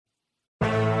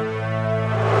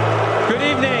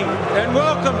Good evening and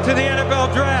welcome to the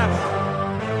NFL Draft.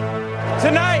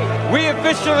 Tonight, we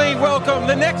officially welcome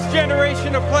the next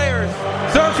generation of players.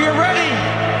 So if you're ready,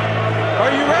 are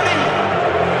you ready?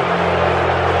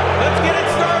 Let's get it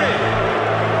started.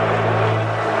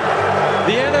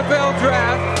 The NFL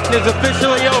Draft is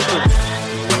officially open.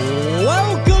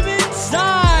 Welcome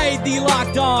inside the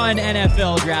Locked On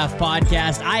NFL Draft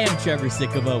Podcast. I am Trevor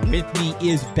Sikkema. With me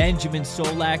is Benjamin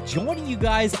Solak, joining you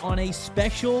guys on a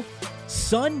special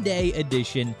Sunday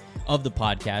edition of the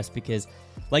podcast because,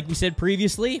 like we said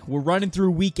previously, we're running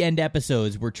through weekend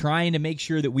episodes. We're trying to make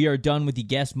sure that we are done with the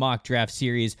guest mock draft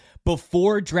series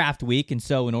before draft week. And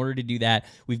so in order to do that,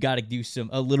 we've got to do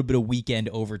a little bit of weekend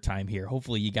overtime here.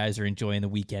 Hopefully you guys are enjoying the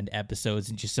weekend episodes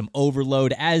and just some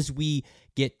overload as we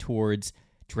get towards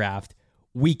draft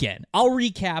weekend. I'll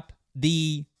recap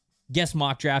the guest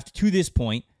mock draft to this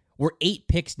point. We're 8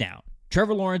 picks down.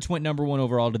 Trevor Lawrence went number 1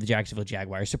 overall to the Jacksonville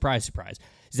Jaguars. Surprise, surprise.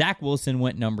 Zach Wilson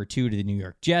went number 2 to the New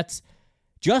York Jets.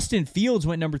 Justin Fields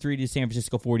went number 3 to the San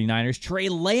Francisco 49ers. Trey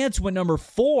Lance went number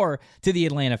 4 to the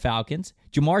Atlanta Falcons.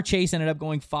 Jamar Chase ended up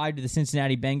going 5 to the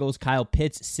Cincinnati Bengals. Kyle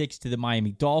Pitts, 6 to the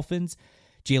Miami Dolphins.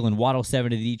 Jalen Waddle,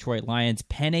 7 to the Detroit Lions.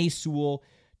 Penei Sewell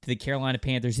to the Carolina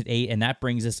Panthers at 8, and that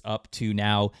brings us up to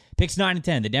now picks 9 and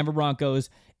 10, the Denver Broncos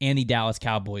and the Dallas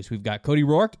Cowboys. We've got Cody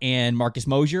Roark and Marcus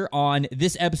Mosher on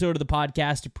this episode of the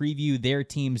podcast to preview their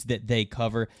teams that they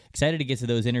cover. Excited to get to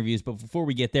those interviews, but before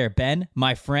we get there, Ben,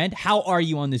 my friend, how are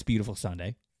you on this beautiful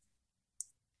Sunday?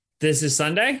 This is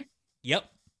Sunday? Yep.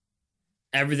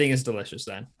 Everything is delicious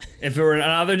then. If it were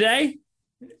another day,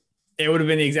 it would have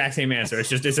been the exact same answer.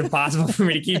 It's impossible for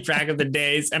me to keep track of the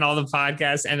days and all the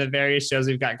podcasts and the various shows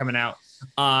we've got coming out.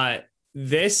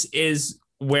 This is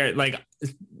where, like,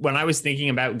 when I was thinking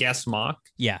about guest mock,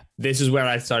 this is where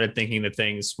I started thinking that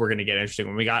things were going to get interesting.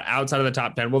 When we got outside of the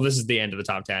top 10, well, this is the end of the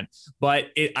top 10, but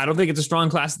I don't think it's a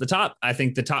strong class at the top. I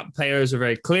think the top players are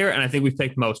very clear, and I think we've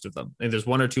picked most of them. I think there's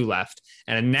 1 or 2 left.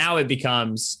 And now it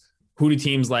becomes, who do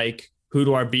teams like? Who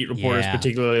do our beat reporters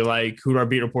particularly like? Who do our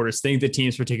beat reporters think the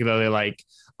teams particularly like?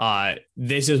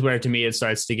 This is where, to me, it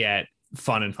starts to get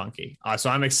fun and funky. So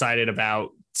I'm excited about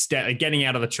getting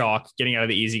out of the chalk, getting out of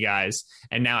the easy guys,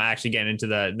 and now actually getting into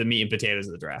the meat and potatoes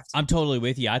of the draft. I'm totally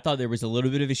with you. I thought there was a little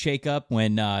bit of a shakeup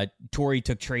when Torrey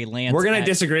took Trey Lance. We're going to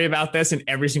disagree about this in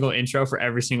every single intro for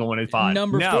every single one of the pod.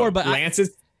 Number 4, but Lance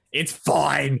is... It's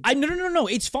fine. No.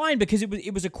 It's fine because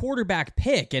it was a quarterback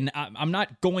pick, and I'm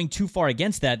not going too far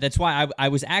against that. That's why I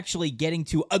was actually getting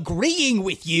to agreeing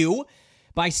with you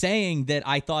by saying that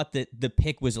I thought that the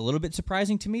pick was a little bit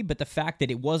surprising to me, but the fact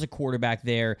that it was a quarterback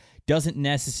there doesn't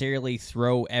necessarily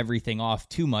throw everything off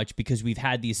too much because we've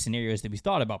had these scenarios that we've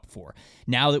thought about before.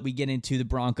 Now that we get into the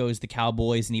Broncos, the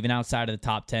Cowboys, and even outside of the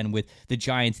top 10 with the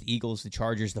Giants, the Eagles, the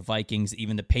Chargers, the Vikings,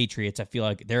 even the Patriots, I feel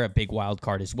like they're a big wild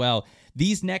card as well.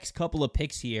 These next couple of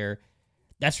picks here,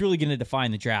 that's really going to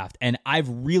define the draft. And I've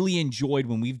really enjoyed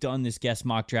when we've done this guest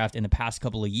mock draft in the past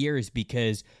couple of years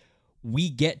because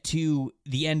we get to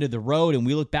the end of the road and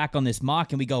we look back on this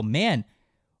mock and we go, man,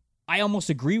 I almost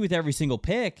agree with every single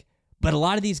pick, but a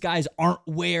lot of these guys aren't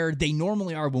where they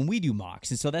normally are when we do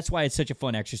mocks. And so that's why it's such a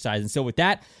fun exercise. And so with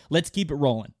that, let's keep it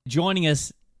rolling. Joining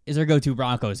us is our go-to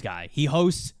Broncos guy. He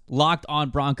hosts Locked On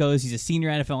Broncos. He's a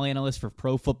senior NFL analyst for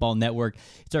Pro Football Network.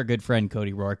 It's our good friend,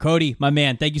 Cody Roark. Cody, my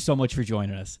man, thank you so much for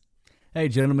joining us. Hey,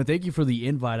 gentlemen, thank you for the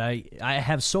invite. I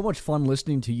have so much fun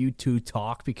listening to you two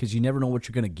talk because you never know what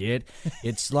you're going to get.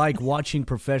 It's like watching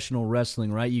professional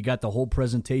wrestling, right? You got the whole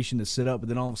presentation to sit up, but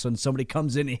then all of a sudden somebody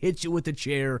comes in and hits you with a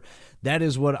chair. That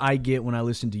is what I get when I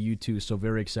listen to you two, so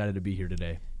very excited to be here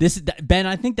today. Ben,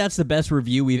 I think that's the best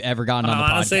review we've ever gotten on the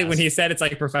podcast. Honestly, when he said it's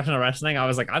like professional wrestling, I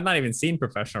was like, I've not even seen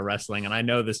professional wrestling, and I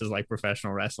know this is like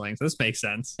professional wrestling, so this makes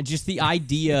sense. Just the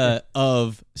idea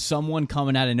of someone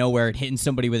coming out of nowhere and hitting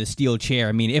somebody with a steel chair.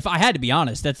 I mean, if I had to be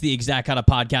honest, that's the exact kind of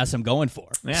podcast I'm going for.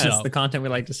 Yeah, that's the content we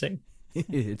like to see.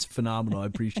 It's phenomenal. I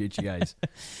appreciate you guys.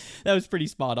 That was pretty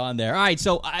spot on there. All right,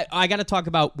 so I got to talk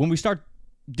about when we start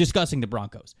discussing the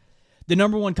Broncos. The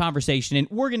number one conversation, and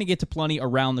we're going to get to plenty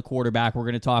around the quarterback. We're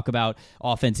going to talk about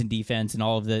offense and defense and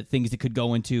all of the things that could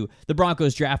go into the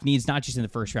Broncos draft needs, not just in the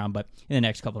first round, but in the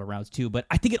next couple of rounds too. But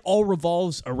I think it all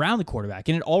revolves around the quarterback,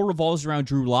 and it all revolves around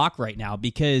Drew Lock right now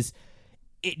because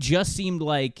it just seemed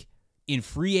like in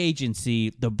free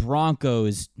agency, the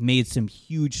Broncos made some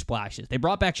huge splashes. They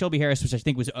brought back Shelby Harris, which I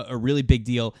think was a really big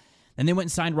deal. Then they went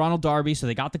and signed Ronald Darby, so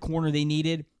they got the corner they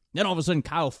needed. Then all of a sudden,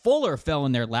 Kyle Fuller fell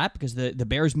in their lap because the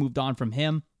Bears moved on from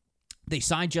him. They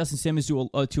signed Justin Simmons to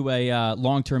a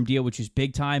long-term deal, which is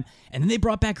big time. And then they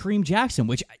brought back Kareem Jackson,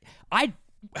 which I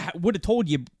would have told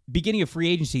you beginning of free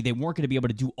agency they weren't going to be able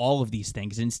to do all of these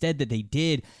things. Instead, that they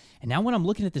did. And now when I'm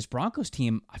looking at this Broncos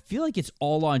team, I feel like it's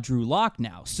all on Drew Lock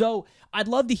now. So I'd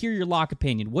love to hear your Lock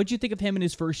opinion. What'd you think of him in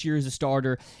his first year as a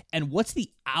starter? And what's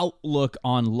the outlook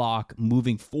on Lock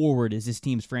moving forward as this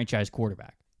team's franchise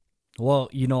quarterback? Well,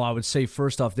 I would say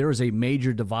first off, there is a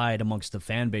major divide amongst the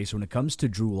fan base when it comes to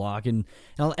Drew Lock, and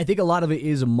I think a lot of it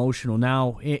is emotional.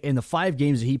 Now, in the 5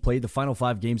 games that he played, the final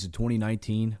 5 games of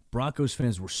 2019, Broncos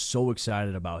fans were so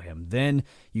excited about him. Then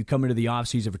you come into the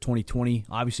offseason for 2020,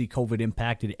 obviously COVID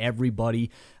impacted everybody.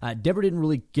 Denver didn't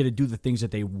really get to do the things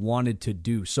that they wanted to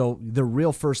do. So the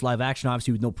real first live action,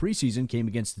 obviously with no preseason, came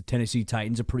against the Tennessee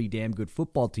Titans, a pretty damn good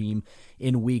football team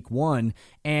in week 1,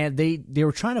 and they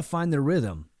were trying to find their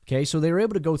rhythm. Okay, so they were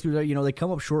able to go through that. They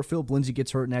come up short. Philip Lindsay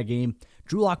gets hurt in that game.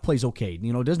 Drew Lock plays okay.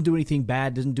 Doesn't do anything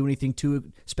bad, doesn't do anything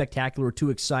too spectacular or too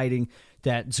exciting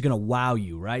that's going to wow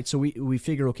you, right? So we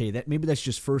figure, okay, that maybe that's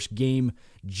just first game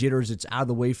jitters. It's out of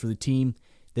the way for the team.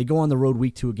 They go on the road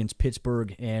week 2 against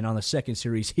Pittsburgh, and on the second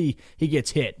series, he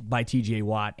gets hit by TJ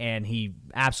Watt, and he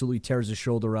absolutely tears his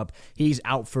shoulder up. He's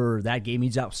out for that game.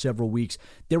 He's out several weeks.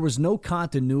 There was no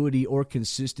continuity or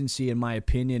consistency, in my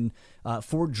opinion,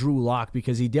 for Drew Lock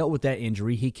because he dealt with that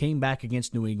injury. He came back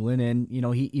against New England, and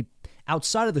he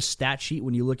outside of the stat sheet,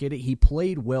 when you look at it, he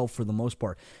played well for the most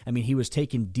part. I mean, he was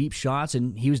taking deep shots,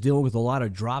 and he was dealing with a lot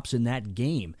of drops in that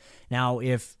game. Now,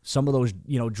 if some of those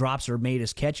drops are made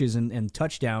as catches and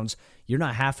touchdowns, you're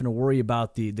not having to worry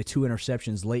about the 2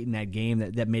 interceptions late in that game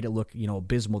that made it look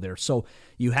abysmal there. So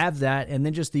you have that, and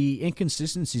then just the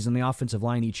inconsistencies on the offensive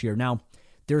line each year. Now,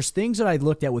 there's things that I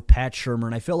looked at with Pat Shurmur,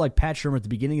 and I felt like Pat Shurmur at the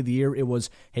beginning of the year, it was,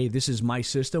 hey, this is my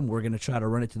system. We're going to try to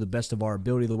run it to the best of our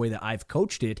ability the way that I've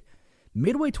coached it.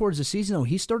 Midway towards the season, though,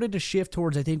 he started to shift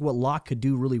towards, I think, what Lock could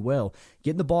do really well,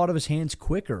 getting the ball out of his hands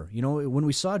quicker. When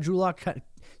we saw Drew Lock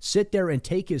sit there and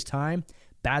take his time,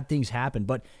 bad things happened.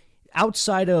 But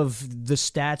outside of the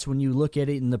stats, when you look at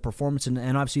it in the performance and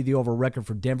obviously the overall record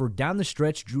for Denver, down the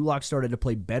stretch, Drew Lock started to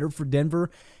play better for Denver.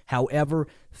 However,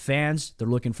 fans, they're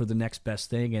looking for the next best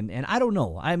thing. And I don't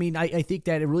know. I mean, I think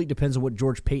that it really depends on what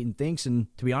George Paton thinks. And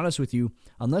to be honest with you,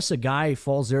 unless a guy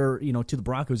falls there, to the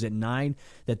Broncos at 9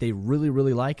 that they really,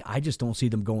 really like, I just don't see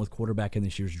them going with quarterback in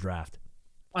this year's draft.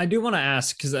 I do want to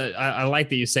ask, because I like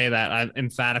that you say that.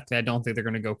 I don't think they're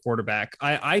going to go quarterback.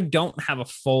 I don't have a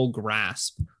full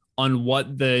grasp on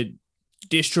what the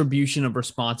distribution of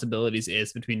responsibilities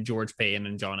is between George Paton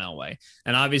and John Elway.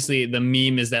 And obviously the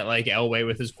meme is that like Elway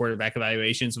with his quarterback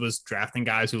evaluations was drafting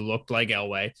guys who looked like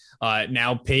Elway.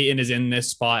 Now Paton is in this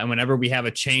spot. And whenever we have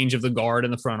a change of the guard in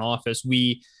the front office,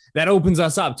 that opens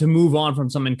us up to move on from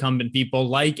some incumbent people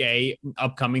like a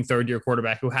upcoming 3rd-year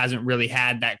quarterback who hasn't really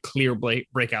had that clear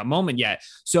breakout moment yet.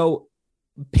 So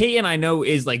Peyton, I know,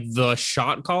 is like the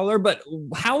shot caller, but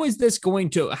how is this going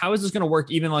to work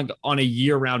even like on a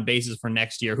year-round basis for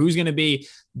next year? Who's going to be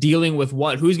dealing with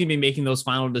what? Who's going to be making those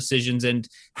final decisions? And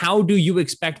how do you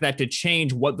expect that to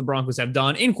change what the Broncos have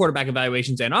done in quarterback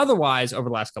evaluations and otherwise over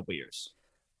the last couple of years?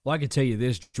 Well, I can tell you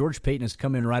this, George Paton has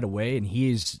come in right away, and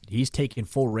he's taken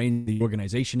full reign of the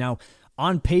organization. Now,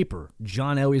 on paper,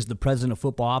 John Elway is the president of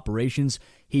football operations.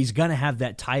 He's going to have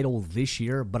that title this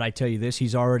year, but I tell you this,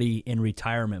 he's already in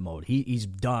retirement mode. He's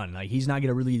done. Like, he's not going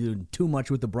to really do too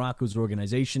much with the Broncos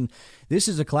organization. This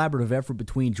is a collaborative effort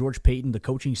between George Paton, the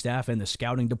coaching staff, and the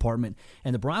scouting department.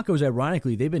 And the Broncos,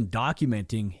 ironically, they've been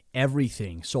documenting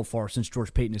everything so far since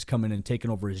George Paton has come in and taken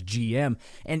over as GM.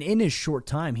 And in his short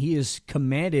time, he has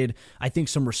commanded, I think,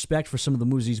 some respect for some of the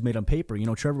moves he's made on paper.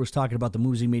 Trevor was talking about the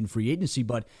moves he made in free agency,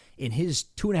 but in his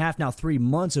 2.5, now 3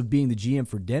 months of being the GM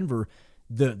for Denver,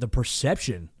 the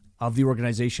perception of the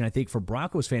organization, I think, for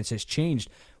Broncos fans has changed.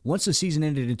 Once the season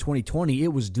ended in 2020,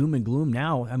 it was doom and gloom.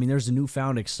 Now, I mean, there's a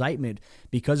newfound excitement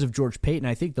because of George Paton.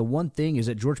 I think the one thing is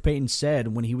that George Paton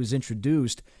said when he was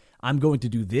introduced, I'm going to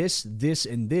do this, this,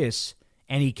 and this,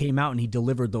 and he came out and he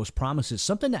delivered those promises,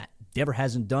 something that Denver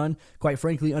hasn't done, quite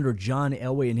frankly, under John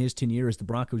Elway in his tenure as the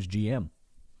Broncos GM.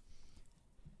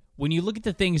 When you look at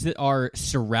the things that are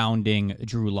surrounding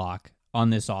Drew Lock on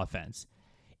this offense,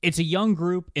 it's a young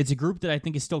group. It's a group that I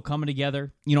think is still coming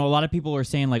together. A lot of people are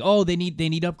saying like, oh, they need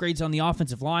upgrades on the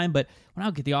offensive line, but when I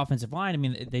look at the offensive line, I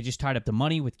mean, they just tied up the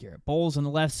money with Garrett Bowles on the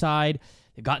left side.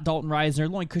 They got Dalton Risner.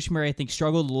 Lloyd Kushmere, I think,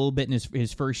 struggled a little bit in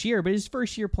his first year, but his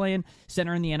first year playing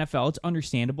center in the NFL, it's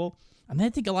understandable. And then I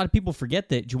think a lot of people forget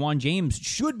that Juwan James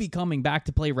should be coming back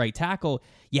to play right tackle.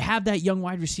 You have that young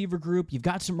wide receiver group. You've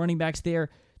got some running backs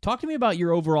there. talk to me about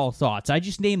your overall thoughts. I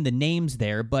just named the names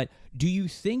there, but do you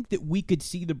think that we could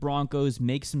see the Broncos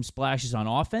make some splashes on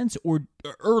offense or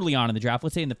early on in the draft,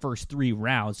 let's say in the first 3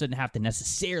 rounds, doesn't have to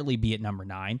necessarily be at number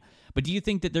 9, but do you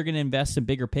think that they're going to invest some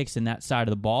bigger picks in that side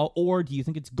of the ball, or do you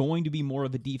think it's going to be more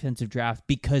of a defensive draft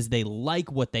because they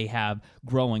like what they have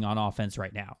growing on offense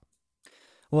right now?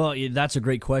 Well, that's a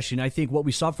great question. I think what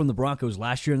we saw from the Broncos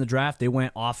last year in the draft, they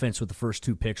went offense with the first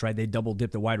 2 picks, right? They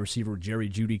double-dipped the wide receiver with Jerry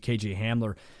Jeudy, KJ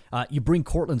Hamler. You bring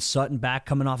Cortland Sutton back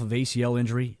coming off of ACL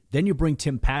injury. Then you bring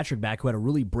Tim Patrick back, who had a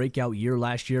really breakout year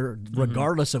last year,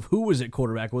 regardless of who was at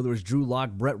quarterback, whether it was Drew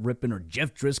Lock, Brett Rippon, or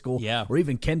Jeff Driscoll, or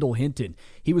even Kendall Hinton.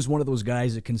 He was one of those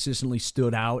guys that consistently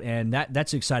stood out, and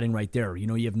that's exciting right there. You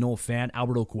know, you have Noah Fant,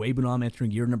 Albert Okwuegbunam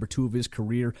entering year number 2 of his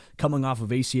career, coming off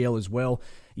of ACL as well.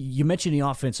 You mentioned the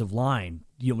offensive line.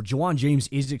 You know, Juwan James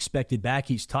is expected back.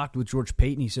 He's talked with George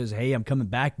Payton. He says, hey, I'm coming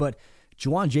back, but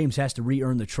Juwan James has to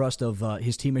re-earn the trust of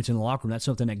his teammates in the locker room. That's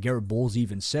something that Garrett Bowles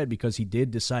even said because he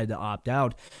did decide to opt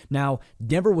out. Now,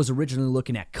 Denver was originally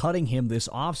looking at cutting him this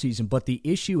offseason, but the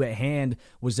issue at hand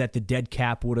was that the dead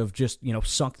cap would have just,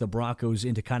 sunk the Broncos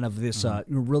into kind of this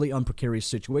really unprecarious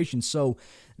situation. So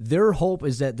their hope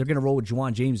is that they're going to roll with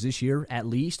Juwan James this year at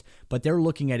least, but they're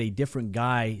looking at a different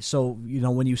guy. So,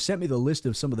 when you sent me the list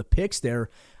of some of the picks there,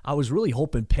 I was really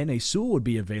hoping Penei Sewell would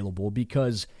be available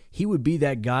because he would be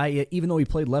that guy, even though he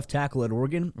played left tackle at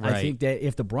Oregon. Right. I think that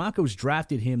if the Broncos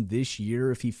drafted him this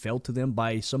year, if he fell to them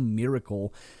by some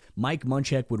miracle, Mike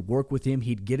Munchak would work with him.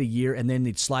 He'd get a year, and then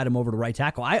they'd slide him over to right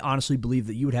tackle. I honestly believe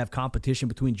that you would have competition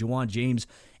between Juwan James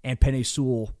and Penei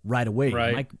Sewell right away.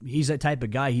 Right. Mike, he's that type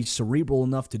of guy. He's cerebral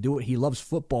enough to do it. He loves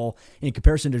football in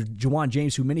comparison to Juwan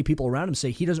James, who many people around him say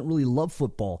he doesn't really love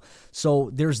football. So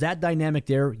there's that dynamic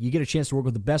there. You get a chance to work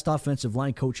with the best offensive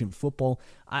line coach in football.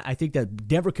 I think that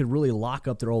Denver could really lock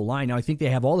up their O-line. Now, I think they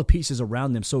have all the pieces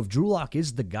around them. So if Drew Lock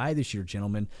is the guy this year,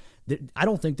 gentlemen, I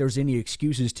don't think there's any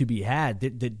excuses to be had.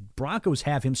 The Broncos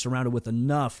have him surrounded with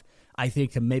enough, I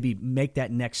think, to maybe make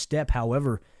that next step.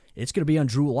 However, it's going to be on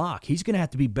Drew Lock. He's going to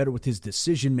have to be better with his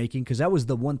decision-making because that was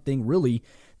the one thing really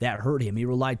that hurt him. He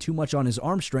relied too much on his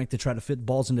arm strength to try to fit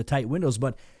balls into tight windows,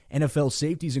 but NFL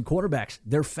safeties and quarterbacks,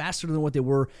 they're faster than what they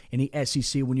were in the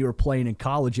SEC when you were playing in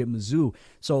college at Mizzou.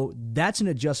 So that's an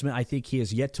adjustment I think he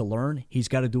has yet to learn. He's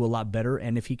got to do a lot better,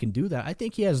 and if he can do that, I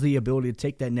think he has the ability to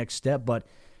take that next step, but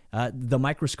the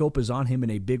microscope is on him in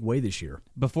a big way this year.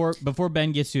 Before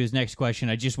Ben gets to his next question,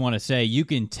 I just want to say you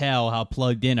can tell how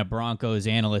plugged in a Broncos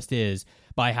analyst is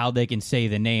by how they can say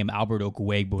the name Albert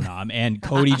Okwuegbunam, and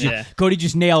Cody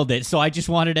just nailed it. So I just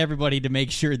wanted everybody to make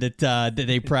sure that that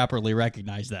they properly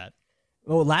recognize that.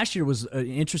 Well, last year was an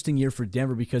interesting year for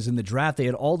Denver because in the draft they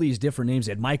had all these different names.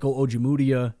 They had Michael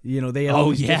Ojemudia, they had all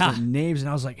these different names, and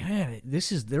I was like, man,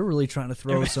 they're really trying to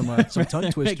throw some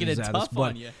tongue twisters at us.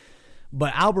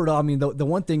 But Albert, I mean, the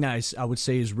one thing I would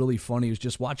say is really funny is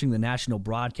just watching the national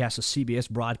broadcast, the CBS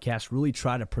broadcast, really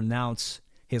try to pronounce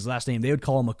his last name. They would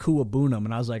call him Okwuegbunam,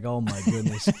 and I was like, oh, my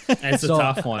goodness. It's a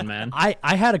tough one, man.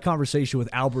 I had a conversation with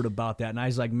Albert about that, and I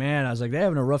was like, they're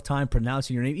having a rough time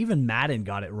pronouncing your name. Even Madden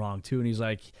got it wrong, too, and he's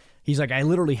like, I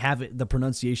literally have the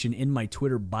pronunciation in my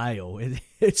Twitter bio.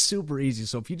 It's super easy.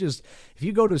 So if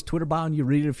you go to his Twitter bio and you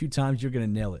read it a few times, you're going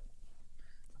to nail it.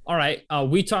 All right.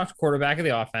 We talked quarterback of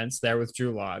the offense there with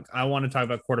Drew Lock. I want to talk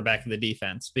about quarterback of the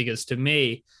defense because to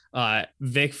me,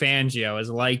 Vic Fangio has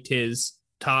liked his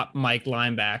top Mike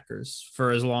linebackers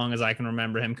for as long as I can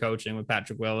remember him coaching with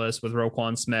Patrick Willis, with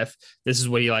Roquan Smith. This is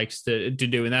what he likes to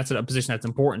do, and that's a position that's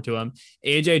important to him.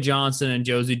 AJ Johnson and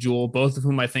Josie Jewell, both of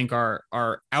whom I think are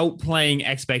outplaying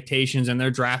expectations in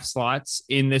their draft slots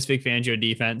in this Vic Fangio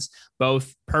defense.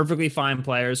 Both perfectly fine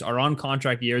players, are on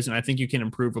contract years, and I think you can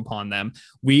improve upon them.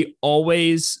 We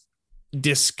always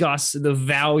discuss the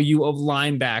value of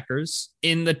linebackers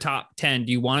in the top 10.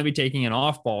 Do you want to be taking an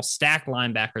off-ball stack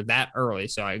linebacker that early?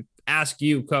 So I ask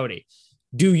you, Cody,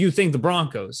 do you think the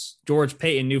Broncos, George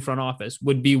Payton, new front office,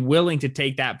 would be willing to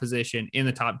take that position in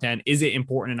the top 10? Is it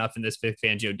important enough in this Vic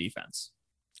Fangio defense?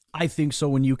 I think so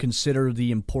when you consider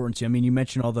the importance. I mean, you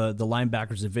mentioned all the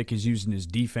linebackers that Vic is using his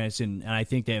defense, and I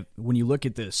think that when you look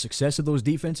at the success of those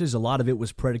defenses, a lot of it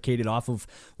was predicated off of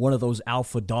one of those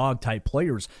alpha dog type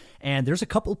players. And there's a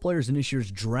couple of players in this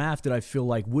year's draft that I feel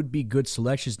like would be good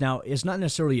selections. Now, it's not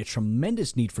necessarily a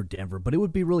tremendous need for Denver, but it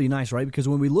would be really nice, right? Because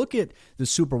when we look at the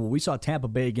Super Bowl, we saw Tampa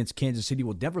Bay against Kansas City.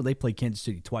 Well, Denver, they play Kansas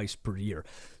City twice per year.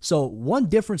 So one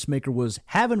difference maker was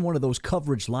having one of those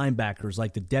coverage linebackers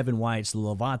like the Devin Whites, the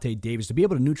Levante Davis, to be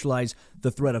able to neutralize the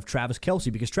threat of Travis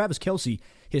Kelce, because Travis Kelce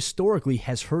historically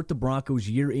has hurt the Broncos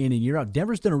year in and year out.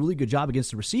 Denver's done a really good job against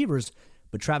the receivers,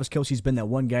 but Travis Kelce's been that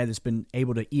one guy that's been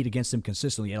able to eat against them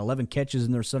consistently. He had 11 catches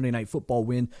in their Sunday Night Football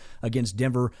win against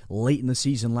Denver late in the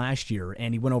season last year,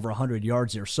 and he went over 100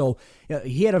 yards there. So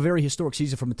he had a very historic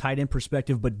season from a tight end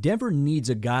perspective, but Denver needs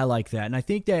a guy like that. And I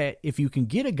think that if you can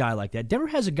get a guy like that, Denver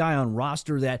has a guy on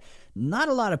roster that not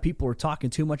a lot of people are talking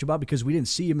too much about because we didn't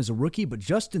see him as a rookie, but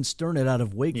Justin Sternett out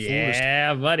of Wake Forest.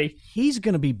 Yeah, buddy. He's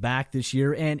going to be back this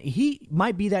year, and he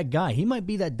might be that guy. He might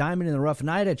be that diamond in the rough.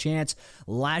 And I had a chance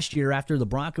last year after the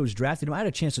Broncos drafted him. I had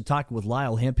a chance to talk with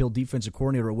Lyle Hemphill, defensive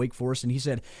coordinator at Wake Forest, and he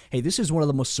said, hey, this is one of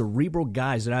the most cerebral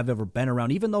guys that I've ever been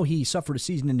around. Even though he suffered a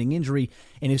season-ending injury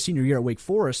in his senior year at Wake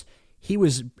Forest, he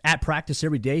was at practice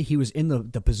every day. He was in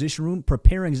the position room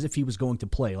preparing as if he was going to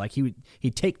play. Like he'd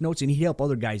take notes and he'd help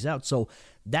other guys out. So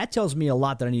that tells me a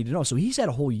lot that I need to know. So he's had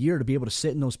a whole year to be able to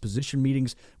sit in those position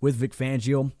meetings with Vic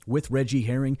Fangio, with Reggie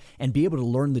Herring, and be able to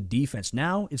learn the defense.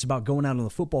 Now it's about going out on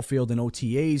the football field in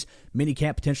OTAs,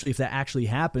 minicamp potentially if that actually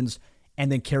happens,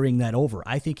 and then carrying that over.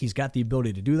 I think he's got the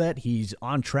ability to do that. He's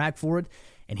on track for it,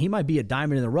 and he might be a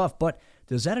diamond in the rough, but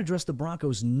does that address the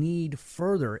Broncos' need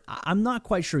further? I'm not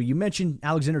quite sure. You mentioned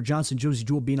Alexander Johnson, Josie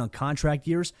Jewell being on contract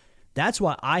years. That's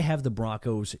why I have the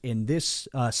Broncos in this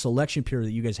selection period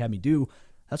that you guys had me do.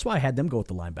 That's why I had them go with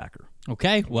the linebacker.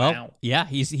 Okay, well, yeah,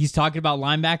 he's talking about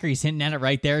linebacker. He's hinting at it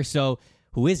right there. So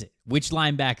who is it? Which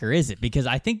linebacker is it? Because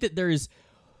I think that there's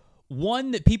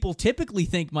one that people typically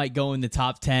think might go in the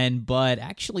top 10, but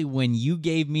actually when you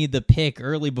gave me the pick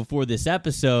early before this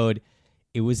episode,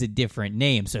 it was a different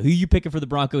name. So who you picking for the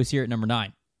Broncos here at number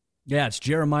 9? Yeah, it's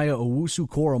Jeremiah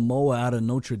Owusu-Koramoah out of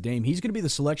Notre Dame. He's going to be the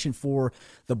selection for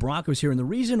the Broncos here. And the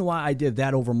reason why I did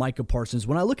that over Micah Parsons,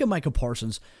 when I look at Micah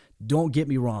Parsons, don't get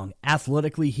me wrong,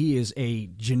 athletically he is a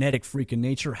genetic freak in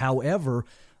nature. However,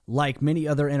 like many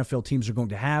other NFL teams are going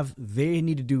to have, they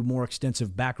need to do more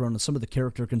extensive background on some of the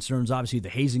character concerns. Obviously, the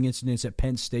hazing incidents at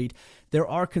Penn State. There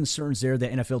are concerns there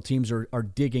that NFL teams are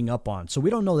digging up on. So we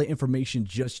don't know the information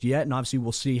just yet, and obviously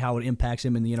we'll see how it impacts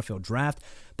him in the NFL draft.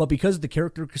 But because of the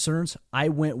character concerns, I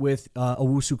went with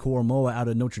Owusu-Koramoah out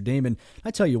of Notre Dame. And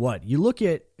I tell you what, you look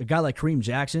at a guy like Kareem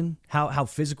Jackson, how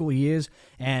physical he is,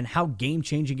 and how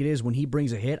game-changing it is when he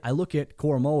brings a hit. I look at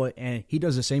Koramoah, and he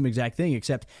does the same exact thing,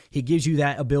 except he gives you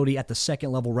that ability at the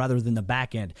second level rather than the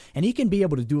back end. And he can be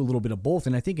able to do a little bit of both.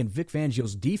 And I think in Vic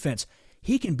Fangio's defense,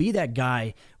 he can be that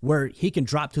guy where he can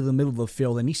drop to the middle of the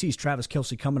field and he sees Travis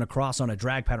Kelce coming across on a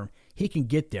drag pattern. He can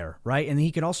get there, right? And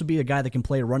he can also be a guy that can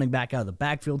play a running back out of the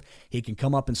backfield. He can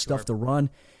come up and stuff the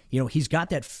run. You know, he's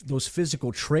got those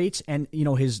physical traits, and you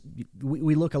know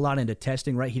we look a lot into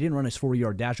testing, right? He didn't run his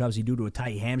 40-yard dash obviously due to a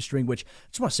tight hamstring. Which I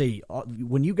just want to say,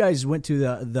 when you guys went to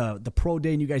the pro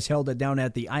day and you guys held it down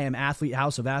at the I Am Athlete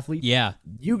House of Athlete, yeah,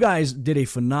 you guys did a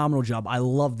phenomenal job. I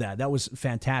love that. That was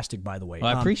fantastic, by the way.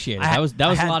 Well, I appreciate it. That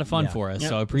was a lot of fun for us.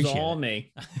 So I appreciate all it.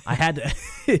 Me. I had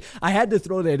to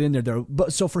throw that in there.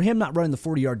 But so for him not running the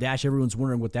 40-yard dash, everyone's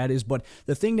wondering what that is. But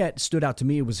the thing that stood out to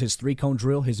me was his 3-cone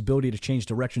drill, his ability to change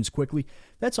directions quickly.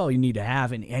 That's all you need to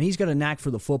have. And he's got a knack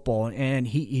for the football. And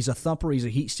he's a thumper. He's a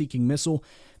heat-seeking missile.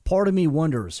 Part of me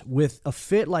wonders, with a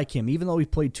fit like him, even though he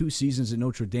played 2 seasons at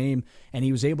Notre Dame and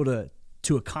he was able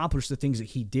to accomplish the things that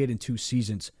he did in 2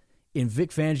 seasons, in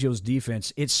Vic Fangio's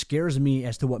defense, it scares me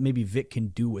as to what maybe Vic can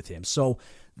do with him. So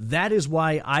that is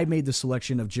why I made the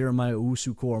selection of Jeremiah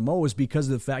Owusu-Koramoah, is because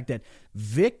of the fact that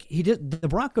Vic, the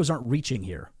Broncos aren't reaching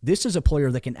here. This is a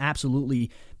player that can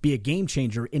absolutely be a game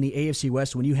changer in the AFC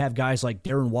West when you have guys like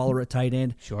Darren Waller at tight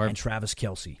end and Travis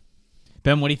Kelce.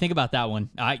 Ben, what do you think about that one?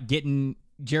 Getting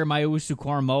Jeremiah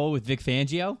Owusu-Koramoah with Vic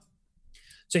Fangio?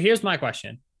 So here's my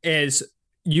question is,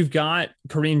 you've got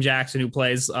Kareem Jackson, who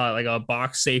plays like a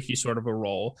box safety sort of a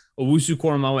role.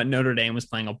 Owusu-Koramoah at Notre Dame was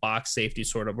playing a box safety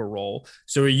sort of a role.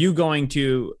 So are you going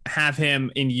to have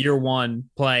him in year 1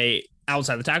 play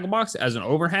outside the tackle box as an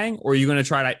overhang, or are you going to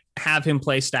try to have him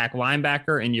play stack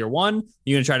linebacker in year 1?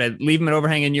 You're going to try to leave him at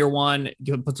overhang in year 1,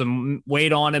 put some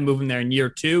weight on him, move him there in year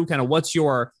 2? Kind of what's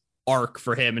your arc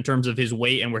for him in terms of his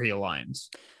weight and where he aligns?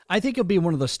 I think he'll be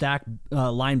one of the stack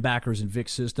linebackers in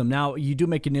Vic's system. Now, you do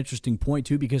make an interesting point,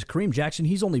 too, because Kareem Jackson,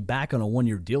 he's only back on a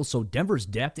 1-year deal, so Denver's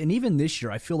depth, and even this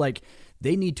year, I feel like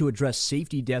they need to address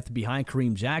safety depth behind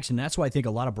Kareem Jackson. That's why I think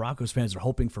a lot of Broncos fans are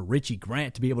hoping for Richie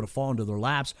Grant to be able to fall into their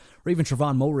laps, or even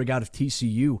Trevon Moehrig out of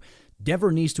TCU.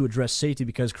 Denver needs to address safety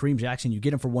because Kareem Jackson, you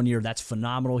get him for 1 year, that's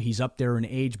phenomenal. He's up there in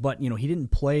age, but he didn't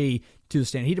play to the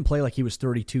stand. He didn't play like he was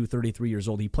 32, 33 years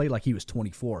old. He played like he was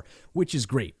 24, which is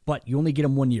great. But you only get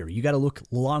him 1 year. You got to look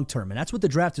long-term, and that's what the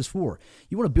draft is for.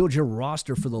 You want to build your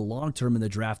roster for the long-term in the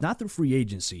draft, not through free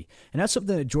agency. And that's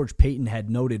something that George Payton had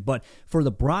noted. But for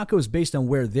the Broncos, based on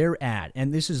where they're at,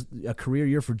 and this is a career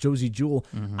year for Josie Jewell,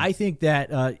 I think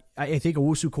that I think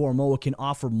Owusu-Koramoah can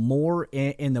offer more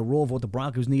in the role of what the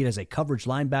Broncos need as a coverage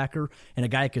linebacker and a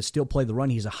guy that can still play the run.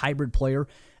 He's a hybrid player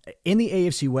in the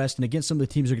AFC West and against some of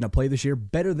the teams they're going to play this year,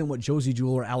 better than what Josie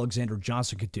Jewell or Alexander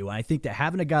Johnson could do. And I think that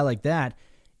having a guy like that,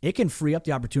 it can free up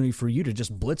the opportunity for you to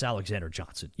just blitz Alexander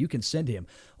Johnson. You can send him.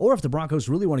 Or if the Broncos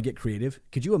really want to get creative,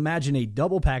 could you imagine a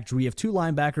double package where you have two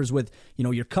linebackers with,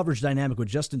 your coverage dynamic with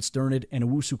Justin Sternad and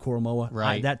Owusu-Koramoah?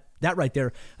 Right. That right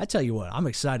there, I tell you what, I'm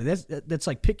excited. That's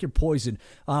like pick your poison.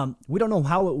 We don't know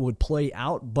how it would play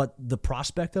out, but the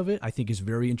prospect of it, I think, is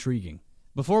very intriguing.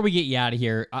 Before we get you out of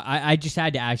here, I just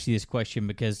had to ask you this question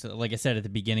because, like I said at the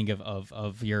beginning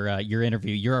of your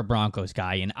interview, you're a Broncos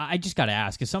guy, and I just got to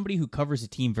ask, as somebody who covers a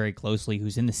team very closely,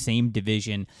 who's in the same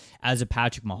division as a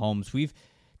Patrick Mahomes, we've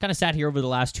kind of sat here over the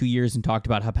last 2 years and talked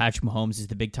about how Patrick Mahomes is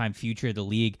the big-time future of the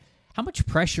league. How much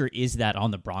pressure is that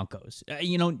on the Broncos?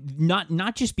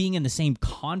 Not just being in the same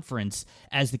conference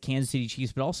as the Kansas City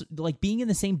Chiefs, but also like being in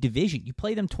the same division. You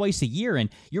play them twice a year, and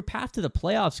your path to the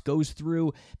playoffs goes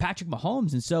through Patrick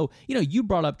Mahomes. And so, you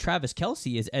brought up Travis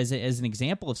Kelce as an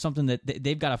example of something that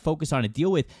they've got to focus on and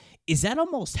deal with. Is that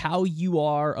almost how you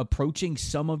are approaching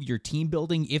some of your team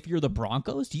building if you're the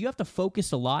Broncos? Do you have to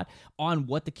focus a lot on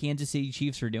what the Kansas City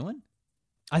Chiefs are doing?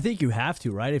 I think you have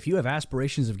to, right? If you have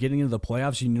aspirations of getting into the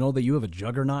playoffs, you know that you have a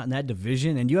juggernaut in that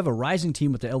division, and you have a rising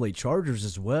team with the LA Chargers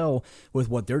as well with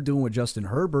what they're doing with Justin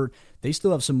Herbert. They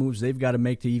still have some moves they've got to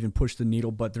make to even push the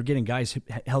needle, but they're getting guys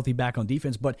healthy back on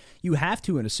defense. But you have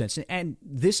to, in a sense, and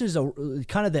this is a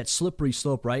kind of that slippery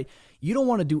slope, right? You don't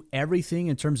want to do everything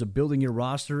in terms of building your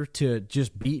roster to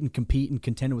just beat and compete and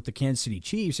contend with the Kansas City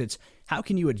Chiefs. It's how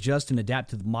can you adjust and adapt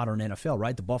to the modern NFL,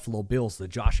 right? The Buffalo Bills, the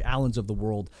Josh Allens of the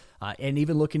world, and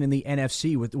even looking in the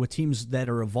NFC with teams that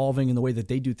are evolving in the way that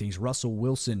they do things. Russell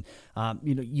Wilson,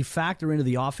 you factor into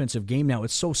the offensive game now.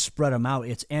 It's so spread them out.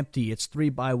 It's empty. It's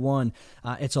 3-by-1.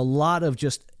 It's a lot of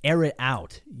just air it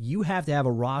out. You have to have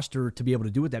a roster to be able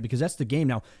to do with that because that's the game.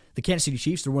 Now, the Kansas City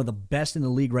Chiefs are one of the best in the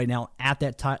league right now at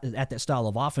that style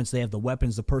of offense. They have the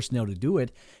weapons, the personnel to do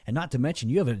it. And not to mention,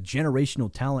 you have a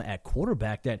generational talent at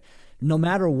quarterback that no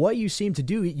matter what you seem to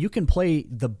do, you can play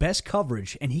the best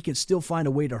coverage and he can still find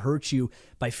a way to hurt you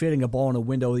by fitting a ball in a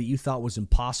window that you thought was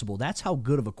impossible. That's how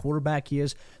good of a quarterback he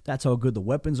is. That's how good the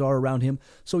weapons are around him.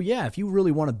 So yeah, if you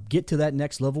really want to get to that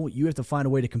next level, you have to find a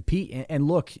way to compete. And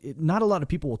look, not a lot of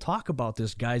people will talk about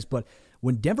this, guys, but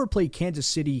when Denver played Kansas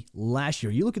City last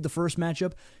year, you look at the first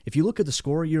matchup, if you look at the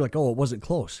score, you're like, oh, it wasn't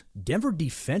close. Denver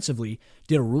defensively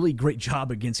did a really great job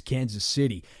against Kansas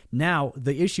City. Now,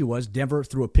 the issue was Denver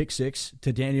threw a pick six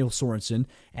to Daniel Sorensen,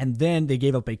 and then they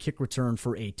gave up a kick return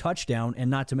for a touchdown, and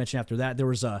not to mention after that, there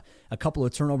was a couple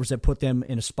of turnovers that put them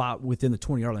in a spot within the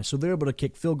 20-yard line. So they're able to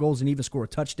kick field goals and even score a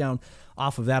touchdown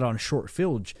off of that on a short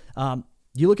field.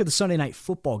 You look at the Sunday night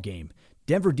football game.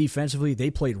 Denver defensively,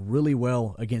 they played really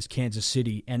well against Kansas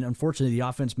City, and unfortunately the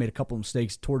offense made a couple of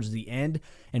mistakes towards the end,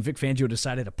 and Vic Fangio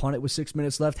decided to punt it with 6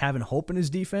 minutes left, having hope in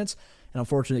his defense, and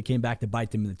unfortunately it came back to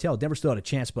bite them in the tail. Denver still had a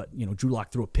chance, but Drew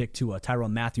Lock threw a pick to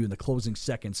Tyrann Mathieu in the closing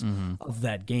seconds of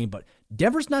that game. But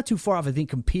Denver's not too far off, I think,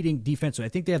 competing defensively. I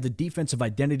think they have the defensive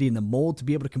identity and the mold to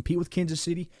be able to compete with Kansas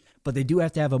City, but they do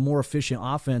have to have a more efficient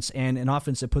offense and an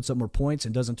offense that puts up more points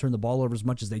and doesn't turn the ball over as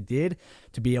much as they did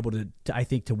to be able to I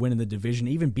think, to win in the division,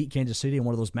 even beat Kansas City in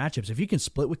one of those matchups. If you can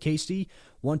split with KC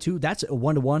 1-2, that's a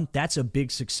 1-1. That's a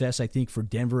big success, I think, for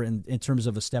Denver in terms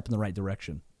of a step in the right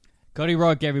direction. Cody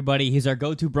Roark, everybody. He's our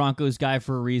go-to Broncos guy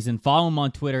for a reason. Follow him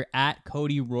on Twitter at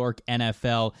Cody Roark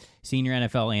NFL, senior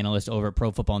NFL analyst over at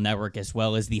Pro Football Network, as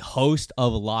well as the host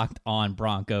of Locked On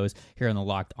Broncos here on the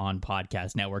Locked On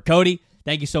Podcast Network. Cody,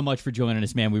 thank you so much for joining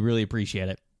us, man. We really appreciate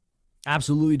it.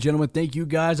 Absolutely, gentlemen. Thank you,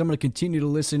 guys. I'm going to continue to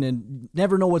listen and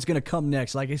never know what's going to come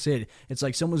next. Like I said, it's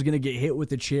like someone's going to get hit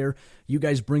with a chair. You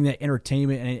guys bring that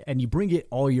entertainment, and you bring it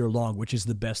all year long, which is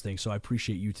the best thing. So I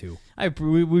appreciate you too.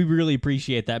 We really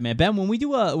appreciate that, man. Ben, when we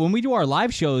do our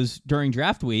live shows during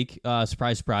draft week,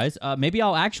 surprise, surprise, maybe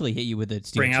I'll actually hit you with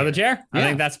it. Bring out the chair. Yeah. I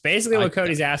think that's basically what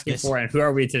Cody's asking for, and who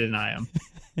are we to deny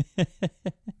him?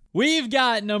 We've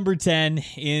got number 10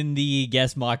 in the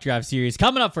guest mock draft series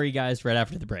coming up for you guys right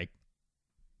after the break.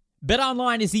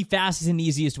 BetOnline is the fastest and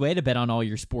easiest way to bet on all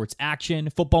your sports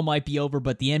action. Football might be over,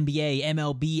 but the NBA,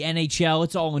 MLB, NHL,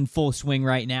 it's all in full swing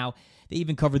right now. They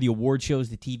even cover the award shows,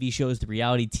 the TV shows, the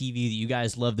reality TV that you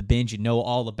guys love to binge and know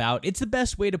all about. It's the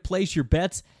best way to place your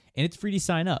bets and it's free to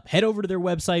sign up. Head over to their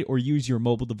website or use your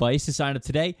mobile device to sign up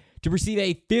today to receive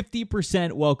a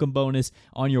 50% welcome bonus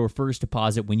on your first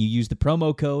deposit when you use the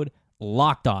promo code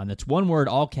LOCKEDON. That's one word,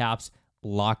 all caps,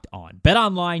 Locked On. Bet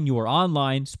Online, your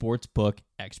online sportsbook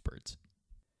experts.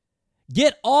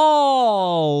 Get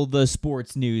all the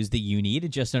sports news that you need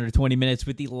in just under 20 minutes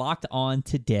with the Locked On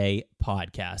Today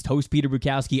podcast. Host Peter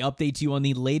Bukowski updates you on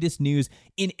the latest news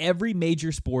in every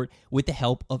major sport with the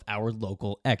help of our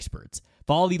local experts.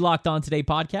 Follow the Locked On Today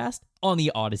podcast on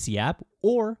the Odyssey app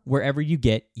or wherever you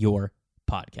get your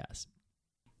podcasts.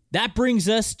 That brings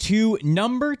us to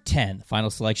number 10, the final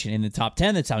selection in the top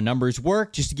 10. That's how numbers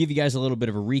work. Just to give you guys a little bit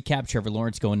of a recap, Trevor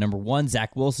Lawrence going number 1,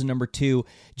 Zach Wilson number 2,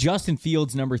 Justin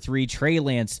Fields number 3, Trey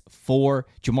Lance 4,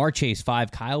 Jamar Chase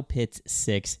 5, Kyle Pitts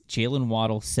 6, Jalen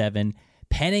Waddle 7,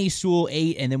 Penei Sewell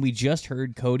 8, and then we just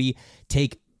heard Cody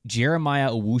take Jeremiah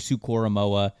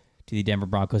Owusu-Koramoah to the Denver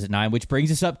Broncos at 9, which brings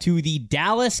us up to the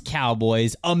Dallas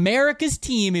Cowboys, America's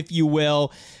team, if you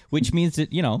will, which means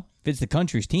that, you know, if it's the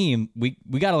country's team, we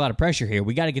got a lot of pressure here.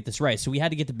 We got to get this right. So we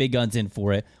had to get the big guns in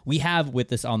for it. We have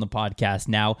with us on the podcast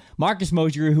now Marcus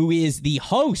Mosher, who is the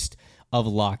host of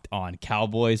Locked On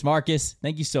Cowboys. Marcus,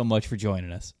 thank you so much for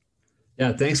joining us.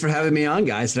 Yeah, thanks for having me on,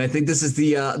 guys. And I think this is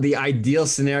the ideal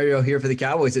scenario here for the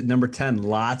Cowboys at number 10.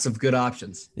 Lots of good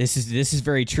options. This is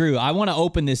very true. I want to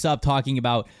open this up talking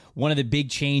about one of the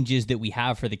big changes that we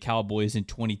have for the Cowboys in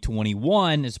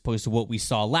 2021 as opposed to what we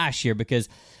saw last year, because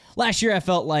last year I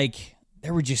felt like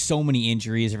there were just so many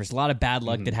injuries. There was a lot of bad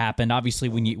luck that happened. Obviously,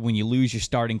 when you lose your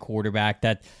starting quarterback,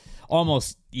 that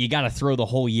almost you got to throw the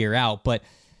whole year out. But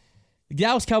the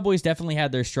Dallas Cowboys definitely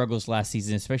had their struggles last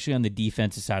season, especially on the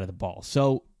defensive side of the ball.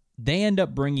 So they end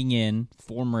up bringing in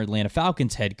former Atlanta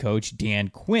Falcons head coach Dan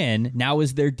Quinn, now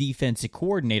as their defensive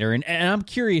coordinator. And I'm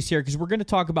curious here because we're going to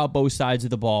talk about both sides of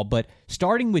the ball, but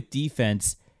starting with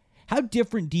defense, how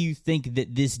different do you think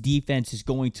that this defense is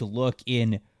going to look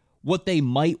in what they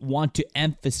might want to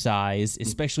emphasize,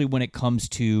 especially when it comes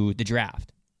to the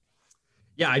draft?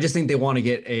 Yeah, I just think they want to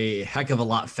get a heck of a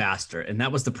lot faster. And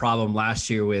that was the problem last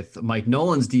year with Mike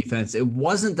Nolan's defense. It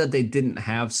wasn't that they didn't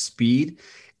have speed.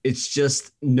 It's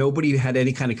just nobody had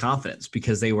any kind of confidence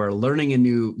because they were learning a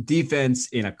new defense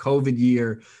in a COVID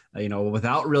year,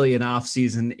 without really an off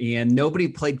season, and nobody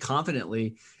played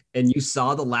confidently. And you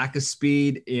saw the lack of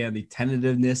speed and the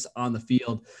tentativeness on the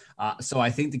field. So I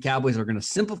think the Cowboys are going to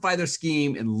simplify their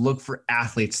scheme and look for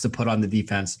athletes to put on the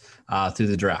defense through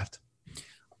the draft.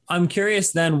 I'm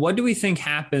curious then, what do we think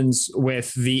happens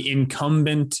with the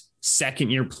incumbent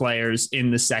second-year players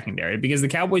in the secondary? Because the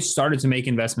Cowboys started to make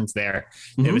investments there.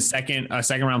 They have a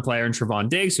second-round player in Trevon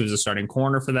Diggs, who was a starting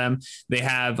corner for them. They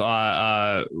have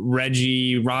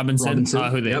Reggie Robinson. In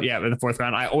the fourth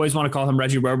round. I always want to call him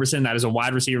Reggie Roberson. That is a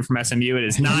wide receiver from SMU. It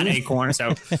is not a corner.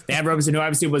 So they have Robinson, who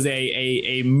obviously was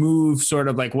a move, sort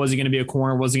of like, was he going to be a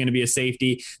corner? Was he going to be a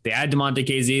safety? They had DeMonte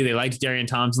KZ. They liked Darian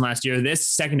Thompson last year. This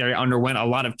secondary underwent a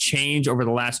lot of change over the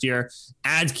last year.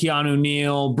 Adds Keanu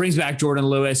Neal, brings back Jordan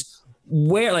Lewis.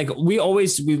 Where, like,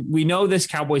 we know this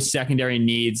Cowboys secondary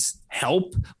needs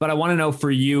help, but I want to know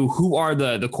for you, who are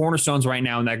the cornerstones right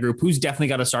now in that group? Who's definitely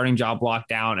got a starting job locked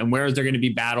down, and where is there going to be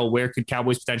battle? Where could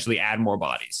Cowboys potentially add more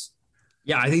bodies?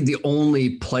 Yeah, I think the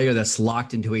only player that's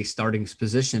locked into a starting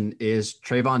position is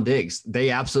Trevon Diggs.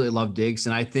 They absolutely love Diggs,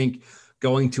 and I think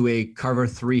going to a cover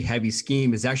 3 heavy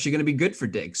scheme is actually going to be good for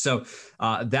Diggs. So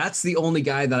that's the only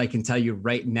guy that I can tell you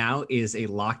right now is a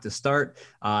lock to start.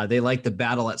 They like the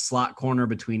battle at slot corner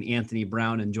between Anthony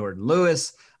Brown and Jordan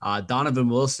Lewis. Donovan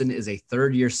Wilson is a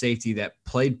third-year safety that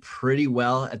played pretty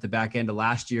well at the back end of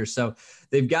last year. So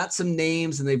they've got some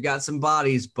names and they've got some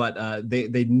bodies, but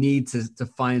they need to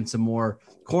find some more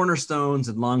cornerstones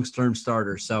and long-term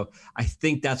starters. So I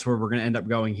think that's where we're going to end up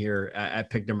going here at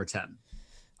pick number 10.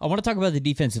 I want to talk about the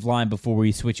defensive line before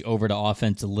we switch over to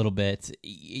offense a little bit.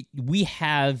 We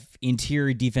have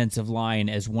interior defensive line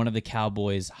as one of the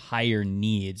Cowboys' higher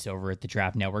needs over at the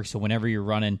Draft Network. So whenever you're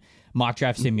running mock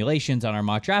draft simulations on our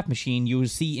mock draft machine, you will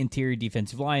see interior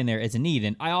defensive line there as a need.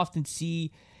 And I often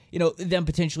see, them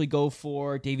potentially go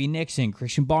for Davey Nixon,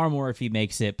 Christian Barmore if he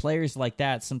makes it, players like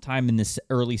that sometime in this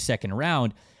early second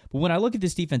round. But when I look at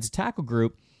this defensive tackle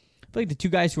group, I feel like the two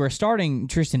guys who are starting,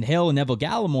 Tristan Hill and Neville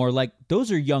Gallimore, like, those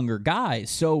are younger guys.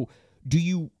 So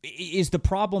is the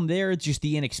problem there just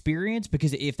the inexperience?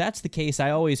 Because if that's the case,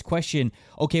 I always question,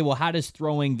 okay, well, how does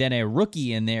throwing then a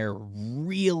rookie in there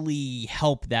really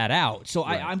help that out? So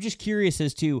right. I'm just curious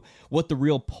as to what the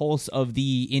real pulse of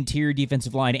the interior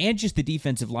defensive line and just the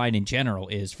defensive line in general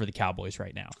is for the Cowboys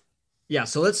right now. Yeah,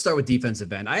 so let's start with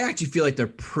defensive end. I actually feel like they're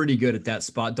pretty good at that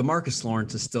spot. DeMarcus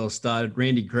Lawrence is still a stud.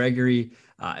 Randy Gregory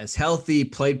is healthy,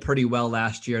 played pretty well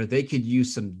last year. They could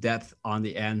use some depth on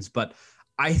the ends, but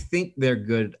I think they're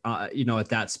good, at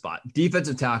that spot.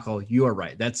 Defensive tackle, you are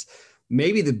right. That's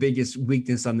maybe the biggest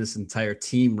weakness on this entire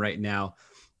team right now.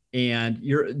 And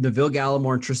you're Neville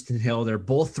Gallimore and Tristan Hill. They're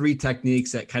both 3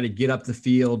 techniques that kind of get up the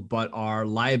field, but are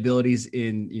liabilities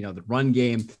in, the run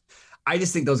game. I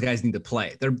just think those guys need to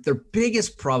play. Their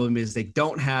biggest problem is they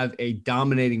don't have a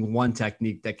dominating one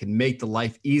technique that can make the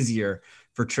life easier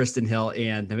for Tristan Hill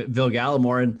and Neville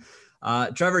Gallimore.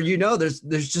 And Trevor,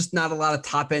 there's just not a lot of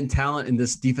top end talent in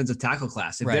this defensive tackle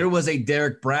class. If there was a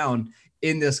Derek Brown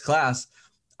in this class,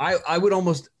 I would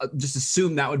almost just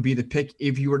assume that would be the pick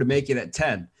if you were to make it at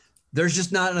 10. There's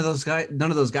just none of those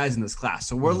guys in this class.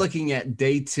 So we're looking at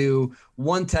day 2,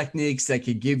 one techniques that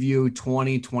could give you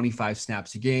 20, 25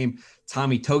 snaps a game.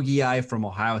 Tommy Togiai from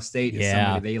Ohio State is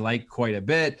somebody they like quite a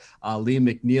bit. Liam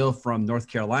McNeil from North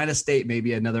Carolina State,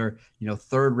 maybe another,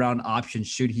 3rd round option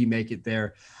should he make it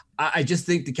there. I just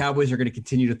think the Cowboys are going to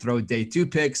continue to throw day 2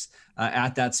 picks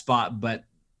at that spot, but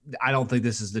I don't think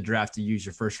this is the draft to use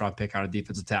your 1st round pick on a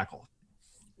defensive tackle.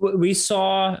 We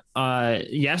saw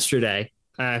yesterday,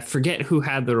 I forget who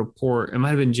had the report. It might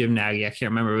have been Jim Nagy. I can't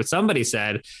remember, but somebody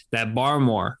said that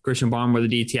Christian Barmore,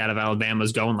 the DT out of Alabama,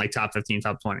 is going like top 15,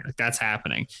 top 20. Like that's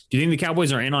happening. Do you think the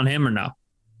Cowboys are in on him or no?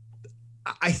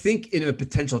 I think in a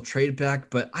potential trade back,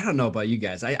 but I don't know about you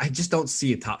guys. I just don't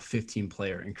see a top 15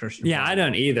 player in Christian. Yeah, I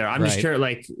don't either. I'm just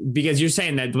curious, because you're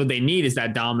saying that what they need is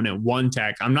that dominant one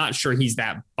tech. I'm not sure he's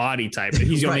that body type, but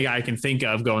he's the only guy I can think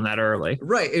of going that early.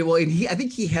 Right. Well, and I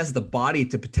think he has the body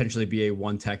to potentially be a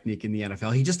one technique in the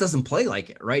NFL. He just doesn't play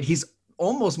like it, right? He's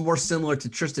almost more similar to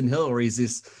Tristan Hill, where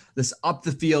he's this up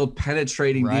the field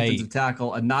penetrating defensive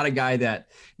tackle, and not a guy that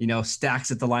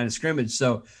stacks at the line of scrimmage.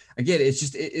 So again, it's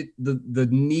just the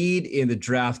need in the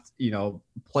draft,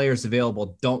 players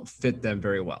available don't fit them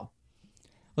very well.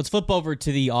 Let's flip over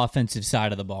to the offensive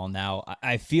side of the ball now.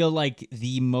 I feel like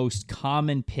the most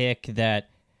common pick that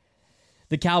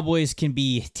the Cowboys can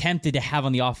be tempted to have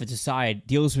on the offensive side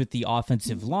deals with the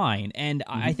offensive line. And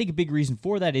I think a big reason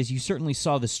for that is you certainly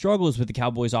saw the struggles with the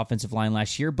Cowboys offensive line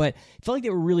last year, but I felt like they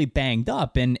were really banged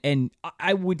up. And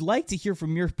I would like to hear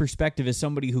from your perspective as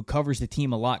somebody who covers the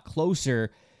team a lot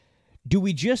closer. Do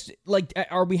we just,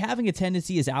 are we having a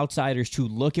tendency as outsiders to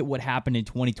look at what happened in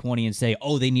 2020 and say,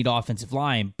 oh, they need offensive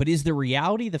line? But is the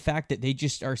reality the fact that they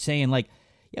just are saying,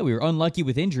 yeah, we were unlucky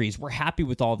with injuries. We're happy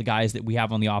with all the guys that we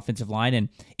have on the offensive line. And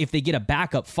if they get a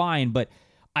backup, fine. But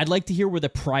I'd like to hear where the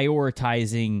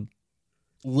prioritizing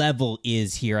level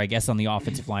is here, I guess, on the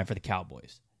offensive line for the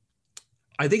Cowboys.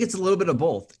 I think it's a little bit of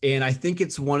both. And I think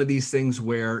it's one of these things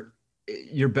where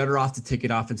you're better off to take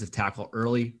an offensive tackle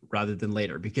early rather than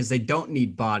later, because they don't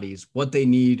need bodies. What they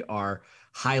need are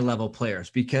high-level players,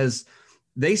 because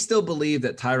they still believe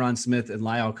that Tyron Smith and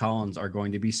Lyle Collins are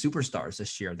going to be superstars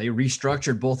this year. They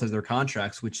restructured both of their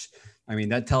contracts, which,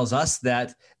 that tells us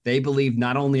that they believe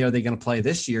not only are they going to play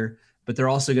this year, but they're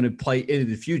also going to play into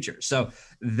the future. So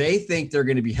they think they're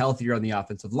going to be healthier on the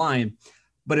offensive line.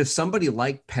 But if somebody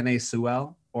like Penei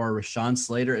Sewell or Rashawn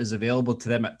Slater is available to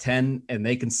them at 10, and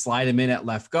they can slide him in at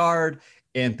left guard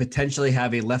and potentially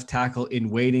have a left tackle in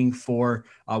waiting for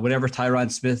whatever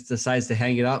Tyron Smith decides to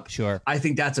hang it up. Sure. I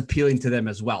think that's appealing to them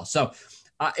as well. So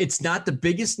it's not the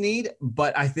biggest need,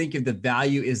 but I think if the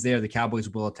value is there, the Cowboys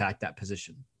will attack that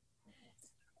position.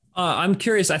 I'm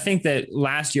curious. I think that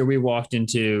last year we walked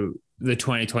into the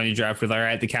 2020 draft with, all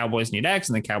right, the Cowboys need X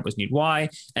and the Cowboys need Y.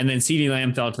 And then CeeDee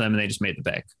Lamb fell to them and they just made the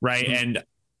pick. Right. Mm-hmm.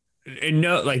 And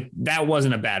no, that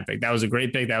wasn't a bad pick. That was a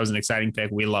great pick. That was an exciting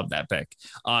pick. We love that pick.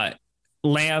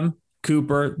 Lamb,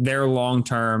 Cooper, they're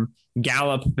long-term.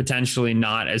 Gallup, potentially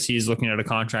not, as he's looking at a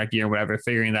contract year or whatever,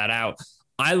 figuring that out.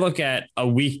 I look at a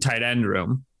weak tight end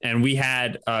room, and we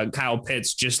had Kyle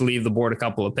Pitts just leave the board a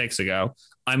couple of picks ago.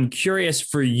 I'm curious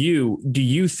for you, do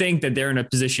you think that they're in a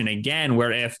position again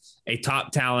where if a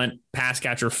top talent pass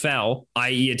catcher fell,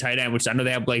 i.e. a tight end, which I know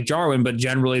they have Blake Jarwin, but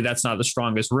generally that's not the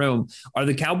strongest room, are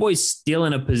the Cowboys still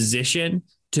in a position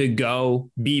to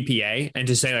go BPA and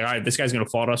to say, all right, this guy's going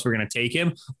to fall to us, we're going to take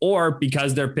him? Or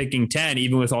because they're picking 10,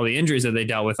 even with all the injuries that they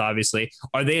dealt with, obviously,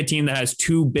 are they a team that has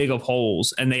too big of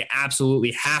holes and they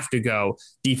absolutely have to go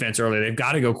defense early? They've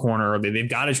got to go corner early. They've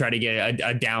got to try to get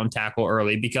a down tackle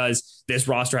early because this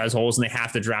roster has holes and they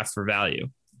have to draft for value.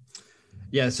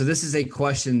 Yeah, so this is a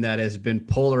question that has been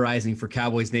polarizing for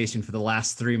Cowboys Nation for the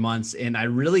last 3 months, and I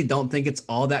really don't think it's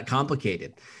all that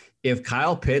complicated. If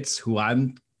Kyle Pitts, who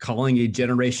I'm calling a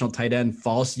generational tight end,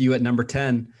 falls to you at number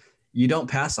 10, you don't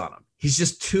pass on him. He's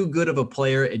just too good of a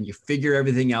player, and you figure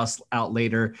everything else out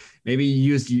later. Maybe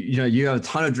you have a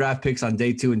ton of draft picks on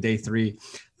day 2 and day 3.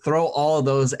 Throw all of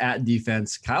those at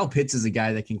defense. Kyle Pitts is a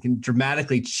guy that can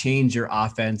dramatically change your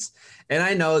offense. And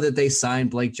I know that they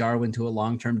signed Blake Jarwin to a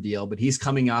long-term deal, but he's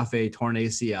coming off a torn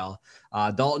ACL.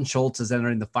 Dalton Schultz is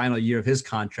entering the final year of his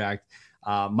contract.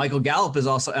 Michael Gallup is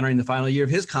also entering the final year of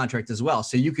his contract as well.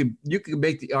 So you could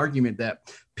make the argument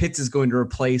that Pitts is going to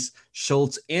replace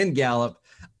Schultz and Gallup.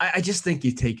 I just think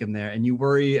you take him there and you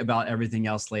worry about everything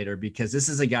else later, because this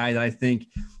is a guy that I think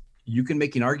you can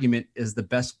make an argument is the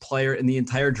best player in the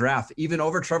entire draft, even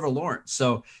over Trevor Lawrence.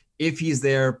 So if he's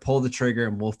there, pull the trigger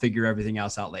and we'll figure everything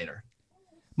else out later.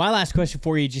 My last question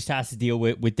for you just has to deal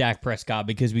with Dak Prescott,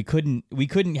 because we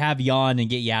couldn't have you on and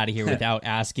get you out of here without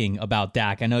asking about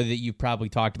Dak. I know that you've probably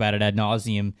talked about it ad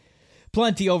nauseum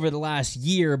plenty over the last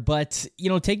year, but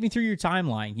take me through your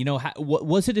timeline.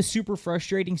 Was it a super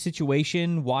frustrating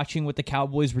situation watching what the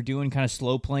Cowboys were doing, kind of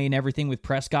slow playing everything with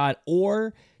Prescott,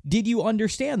 or did you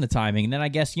understand the timing? And then I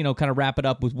guess, kind of wrap it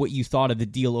up with what you thought of the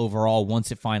deal overall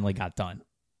once it finally got done.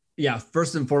 Yeah,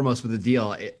 first and foremost with the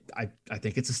deal, I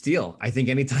think it's a steal. I think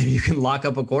anytime you can lock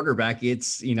up a quarterback,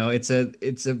 it's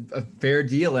a fair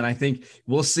deal, and I think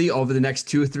we'll see over the next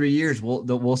 2 or 3 years,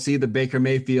 we'll see the Baker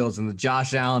Mayfields and the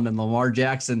Josh Allen and Lamar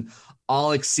Jackson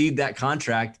all exceed that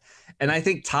contract. And I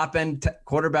think top end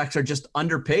quarterbacks are just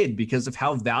underpaid because of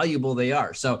how valuable they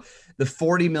are. So the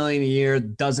 $40 million a year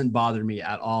doesn't bother me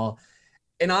at all.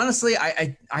 And honestly,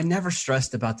 I never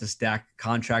stressed about this Dak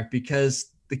contract because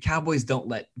the Cowboys don't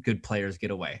let good players get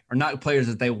away, or not players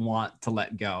that they want to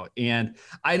let go. And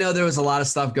I know there was a lot of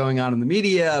stuff going on in the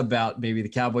media about maybe the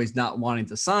Cowboys not wanting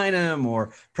to sign him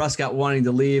or Prescott wanting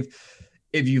to leave.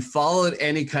 If you followed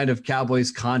any kind of Cowboys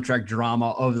contract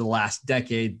drama over the last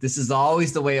decade, this is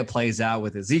always the way it plays out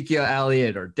with Ezekiel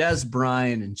Elliott or Des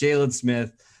Bryant and Jalen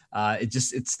Smith.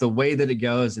 It's the way that it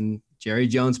goes. And Jerry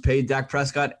Jones paid Dak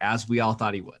Prescott as we all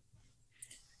thought he would.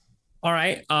 All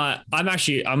right.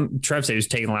 Trev said he was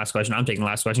taking the last question. I'm taking the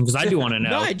last question because I do want to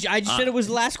know. No, I just said it was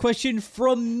the last question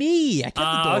from me. I kept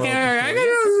the door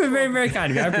open. Very, very kind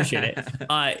of you. I appreciate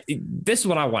it. This is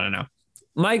what I want to know.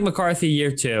 Mike McCarthy,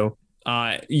 year 2.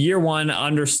 Year 1,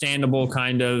 understandable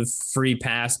kind of free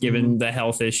pass given the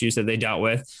health issues that they dealt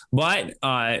with. But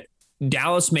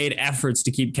Dallas made efforts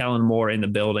to keep Kellen Moore in the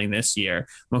building this year.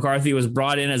 McCarthy was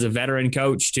brought in as a veteran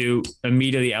coach to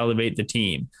immediately elevate the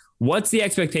team. What's the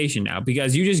expectation now?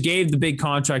 Because you just gave the big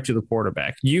contract to the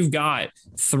quarterback. You've got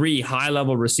 3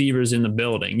 high-level receivers in the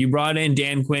building. You brought in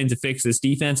Dan Quinn to fix this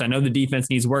defense. I know the defense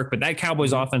needs work, but that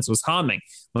Cowboys offense was humming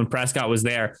when Prescott was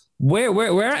there. Where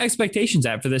are expectations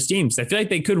at for this team? Because I feel like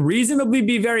they could reasonably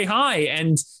be very high.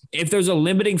 And if there's a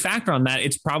limiting factor on that,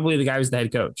 it's probably the guy who's the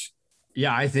head coach.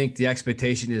 Yeah, I think the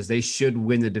expectation is they should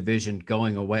win the division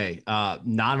going away.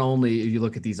 Not only if you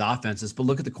look at these offenses, but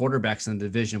look at the quarterbacks in the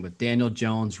division with Daniel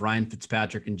Jones, Ryan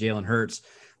Fitzpatrick, and Jalen Hurts.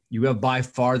 You have by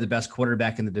far the best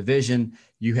quarterback in the division.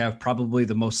 You have probably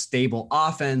the most stable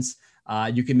offense.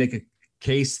 You can make a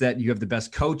case that you have the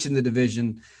best coach in the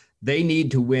division. They need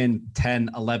to win 10,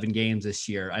 11 games this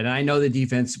year. And I know the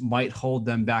defense might hold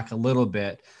them back a little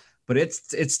bit, but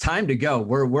it's time to go.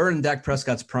 We're in Dak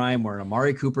Prescott's prime. We're in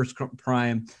Amari Cooper's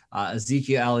prime.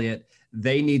 Ezekiel Elliott.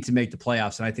 They need to make the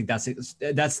playoffs, and I think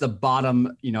that's the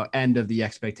bottom end of the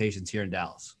expectations here in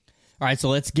Dallas. All right, so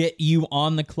let's get you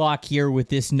on the clock here with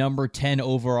this number 10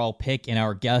 overall pick in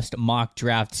our guest mock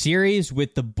draft series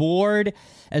with the board.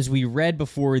 As we read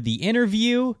before the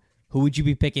interview, who would you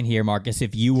be picking here, Marcus,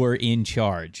 if you were in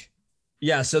charge?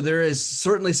 Yeah, so there is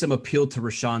certainly some appeal to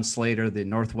Rashawn Slater, the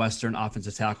Northwestern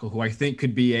offensive tackle, who I think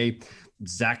could be a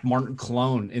Zach Martin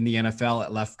clone in the NFL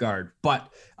at left guard.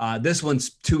 But this one's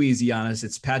too easy on us.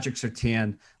 It's Patrick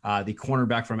Surtain, the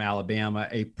cornerback from Alabama,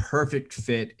 a perfect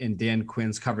fit in Dan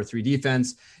Quinn's cover 3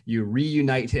 defense. You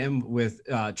reunite him with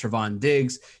Trevon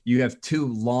Diggs. You have 2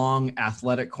 long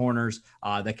athletic corners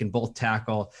that can both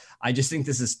tackle. I just think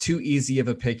this is too easy of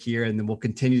a pick here, and then we'll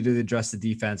continue to address the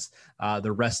defense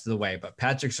the rest of the way. But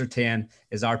Patrick Surtain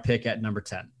is our pick at number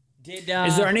 10. Is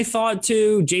there any thought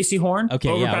to J.C. Horn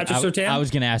over Patrick Surtain? I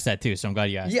was going to ask that too, so I'm glad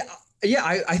you asked. Yeah,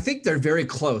 I think they're very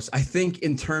close. I think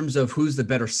in terms of who's the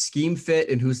better scheme fit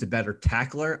and who's the better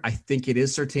tackler, I think it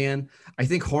is Surtain. I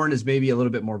think Horn is maybe a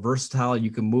little bit more versatile. You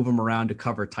can move him around to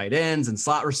cover tight ends and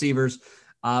slot receivers.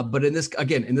 But in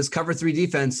this cover 3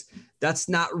 defense, that's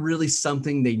not really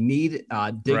something they need.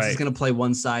 Diggs is going to play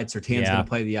one side, Surtain's going to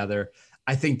play the other.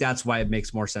 I think that's why it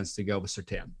makes more sense to go with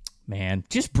Surtain. Man,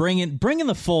 just bring in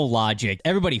the full logic.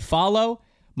 Everybody follow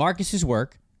Marcus's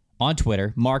work on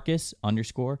Twitter, Marcus_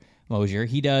 Mosher.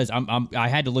 He does. I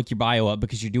had to look your bio up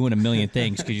because you're doing a million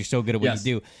things because you're so good at what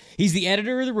you do. He's the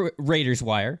editor of the Raiders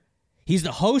Wire. He's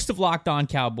the host of Locked On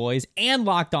Cowboys and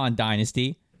Locked On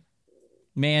Dynasty.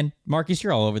 Man, Marcus,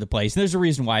 you're all over the place. And there's a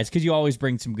reason why. It's because you always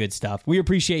bring some good stuff. We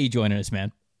appreciate you joining us,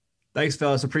 man. Thanks,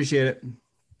 fellas. Appreciate it.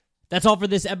 That's all for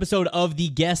this episode of the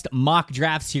Guest Mock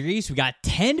Draft Series. We got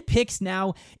 10 picks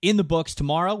now in the books.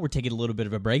 Tomorrow, we're taking a little bit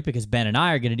of a break because Ben and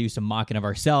I are going to do some mocking of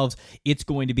ourselves. It's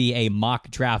going to be a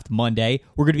Mock Draft Monday.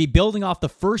 We're going to be building off the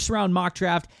first round mock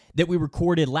draft that we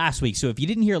recorded last week. So if you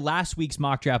didn't hear last week's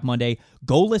Mock Draft Monday,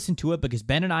 go listen to it because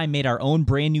Ben and I made our own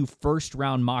brand new first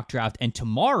round mock draft. And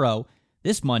tomorrow,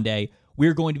 this Monday,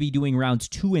 we're going to be doing rounds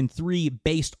 2 and 3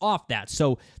 based off that.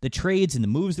 So the trades and the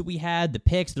moves that we had, the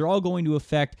picks, they're all going to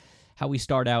affect how we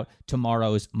start out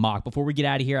tomorrow's mock. Before we get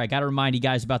out of here, I got to remind you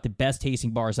guys about the best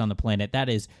tasting bars on the planet. That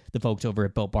is the folks over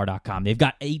at BuiltBar.com. They've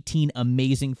got 18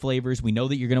 amazing flavors. We know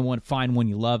that you're going to want to find one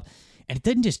you love. And it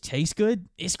doesn't just taste good.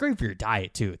 It's great for your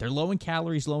diet, too. They're low in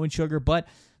calories, low in sugar, but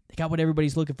they got what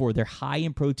everybody's looking for. They're high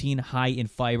in protein, high in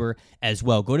fiber as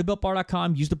well. Go to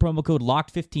BuiltBar.com. Use the promo code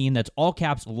LOCKED15. That's all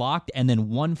caps, LOCKED, and then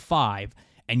 15,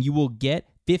 and you will get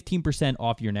 15%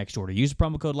 off your next order. Use the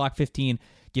promo code LOCKED15.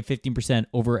 Get 15%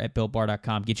 over at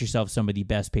BuiltBar.com. Get yourself some of the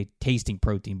best tasting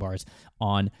protein bars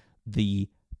on the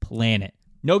planet.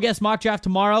 No guest mock draft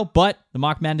tomorrow, but the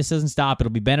mock madness doesn't stop. It'll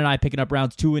be Ben and I picking up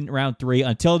rounds 2 and round 3.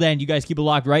 Until then, you guys keep it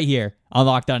locked right here on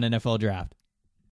Locked On NFL Draft.